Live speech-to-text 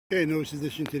Okay, newest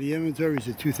addition to the inventory is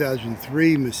a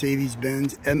 2003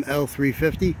 Mercedes-Benz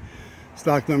ML350.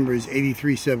 Stock number is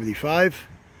 8375.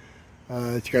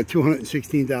 It's got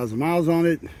 216,000 miles on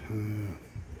it.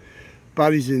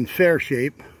 Body's in fair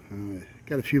shape.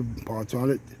 Got a few parts on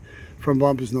it. Front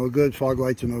bumper's no good. Fog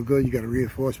lights are no good. You got a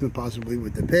reinforcement possibly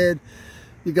with the pad.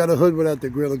 You got a hood without the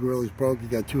grill. The grill is broke. You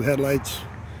got two headlights.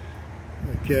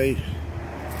 Okay.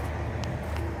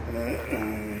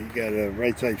 You got a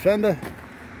right side fender.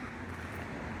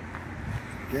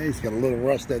 Okay, it's got a little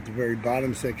rust at the very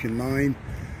bottom, section 9.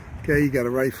 Okay, you got a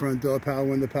right front door, power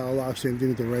window, power lock. Same thing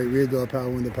with the right rear door, power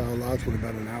window, power locks with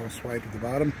about an hour swipe at the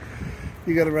bottom.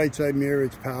 You got a right side mirror.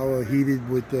 It's power heated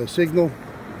with signal.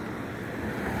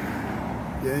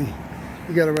 Okay,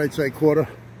 you got a right side quarter.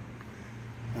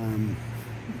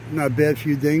 Not bad,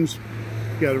 few dings.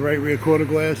 You got a right rear quarter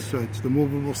glass, so it's the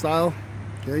movable style.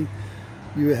 Okay,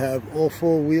 you have all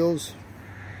four wheels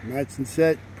matched and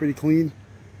set, pretty clean.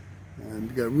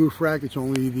 And you got roof rack. It's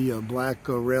only the black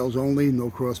rails only, no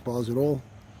crossbars at all.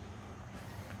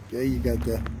 Okay, you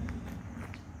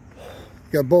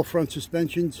got both front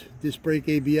suspensions, disc brake,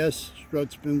 ABS,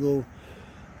 strut, spindle,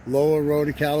 lower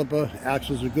rotor caliper,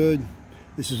 axles are good.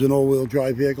 This is an all-wheel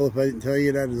drive vehicle, if I didn't tell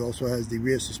you that. It also has the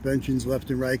rear suspensions, left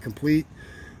and right complete.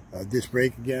 Disc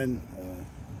brake again.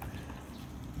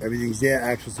 Everything's there.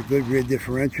 Axles are good. Rear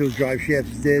differential, drive shaft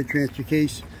is there. Transfer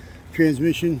case,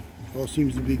 transmission, all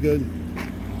seems to be good.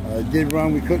 Did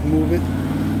run, we couldn't move it.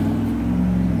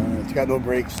 It's got no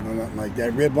brakes, no nothing like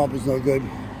that. Rear bumper's no good.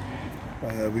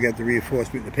 We got the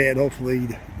reinforcement in the pad, hopefully.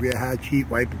 Rear hatch, heat,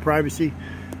 wiper, privacy.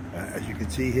 As you can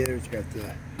see here, it's got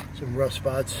some rough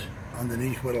spots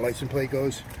underneath where the license plate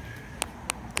goes.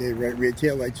 Okay, right rear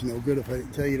tail light's no good, if I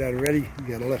didn't tell you that already. You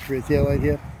got a left rear tail light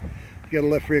here. You got a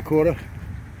left rear quarter.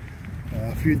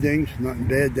 A few dings, nothing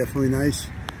bad, definitely nice.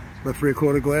 Left rear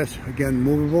quarter glass, again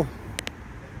movable.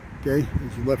 Okay,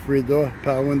 there's your left rear door,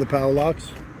 power window, power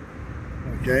locks.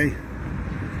 Okay,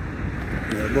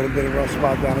 a little bit of rough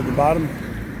spot down at the bottom.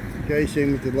 Okay,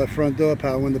 same with the left front door,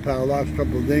 power window, power locks,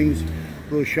 couple of dings, a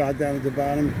little shot down at the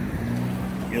bottom.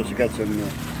 You also got some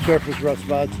surface rough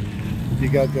spots. You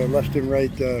got the left and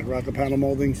right rocker panel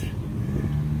moldings.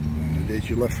 There's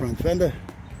your left front fender.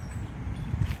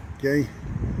 Okay,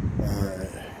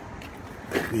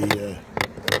 the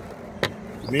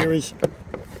mirrors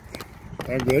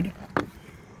are good.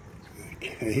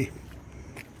 Okay,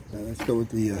 now let's go with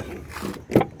the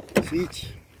seats.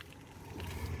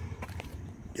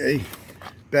 Okay,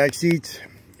 back seats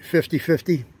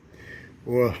 50-50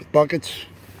 or buckets,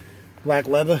 black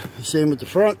leather. Same with the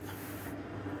front.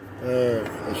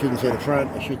 I shouldn't say the front,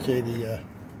 I should say the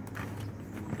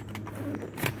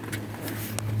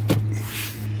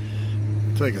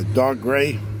it's like a dark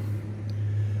gray.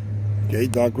 Okay,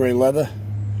 dark gray leather.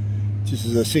 This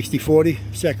is a 60-40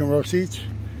 second row seats.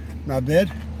 Not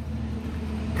bad.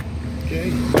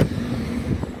 Okay,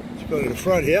 let's go to the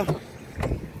front here.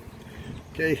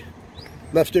 Okay,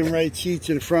 left and right seats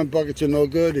in the front, buckets are no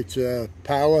good. It's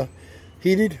power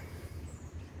heated,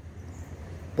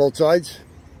 both sides.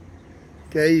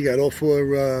 Okay, you got all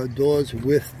four doors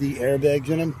with the airbags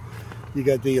in them. You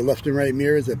got the left and right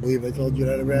mirrors. I believe I told you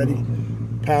that already.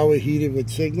 Power heated with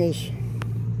signals.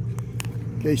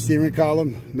 Okay, steering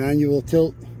column, manual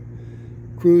tilt,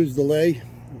 cruise delay.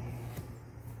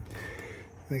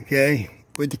 Okay,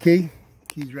 with the key.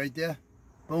 Key's right there.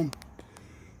 Boom.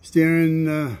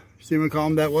 Steering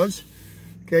column that was.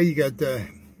 Okay, you got the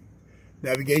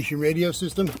navigation radio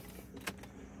system.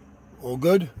 All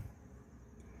good.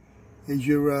 Here's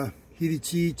your heated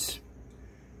seats,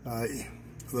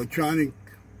 electronic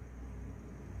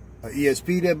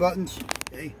ESP there buttons.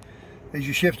 Okay. There's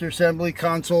your shifter assembly.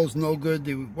 Console's no good.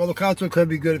 Well, the console could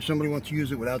be good if somebody wants to use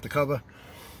it without the cover.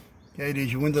 Okay,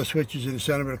 there's your window switches in the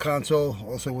center of the console,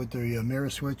 also with the mirror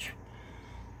switch.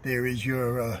 There is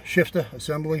your shifter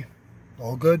assembly,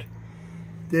 all good.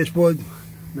 Dashboard,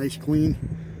 nice clean.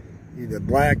 Either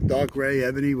black, dark gray,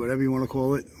 ebony, whatever you want to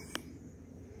call it.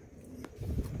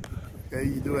 Okay,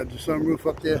 you do have the sunroof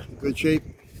up there, good shape.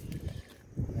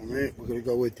 All right, we're gonna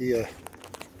go with the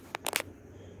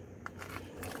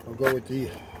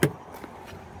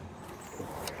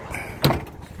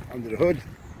under the hood.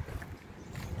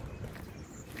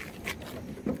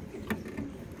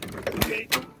 Okay,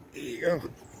 there you go.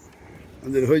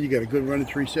 Under the hood, you got a good running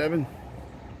 3.7.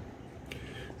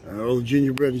 All the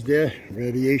gingerbread is there.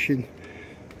 Radiation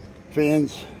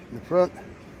fans in the front.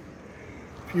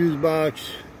 Fuse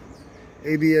box,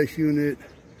 ABS unit,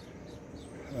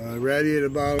 radiator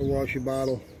bottle, washer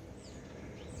bottle.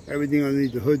 Everything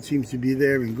underneath the hood seems to be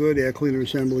there and good. Air cleaner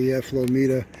assembly, airflow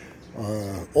meter.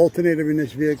 Alternator in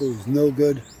this vehicle is no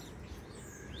good.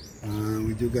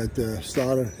 We do got the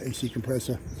starter, AC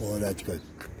compressor, all of that's good.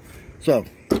 So,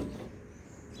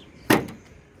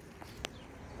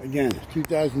 again,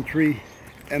 2003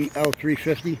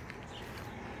 ML350,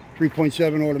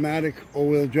 3.7 automatic,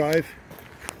 all-wheel drive.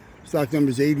 Stock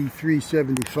number is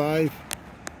 8375. If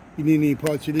you need any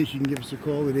parts of this, you can give us a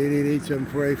call at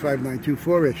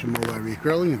 888-748-5924. Extra Mobile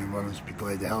Recurling, and one of us will be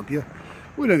glad to help you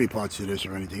with any parts of this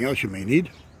or anything else you may need.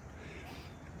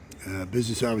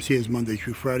 Business hours here is Monday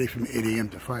through Friday from 8 a.m.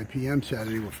 to 5 p.m.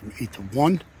 Saturday we're from 8 to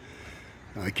 1.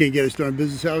 Can't get us during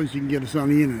business hours. You can get us on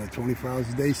the internet 24 hours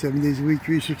a day, 7 days a week,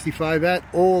 365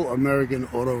 at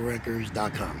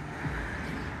allamericanautorecords.com.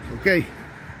 Okay,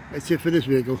 that's it for this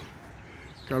vehicle.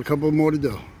 Got a couple more to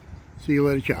do. See you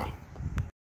later. Ciao.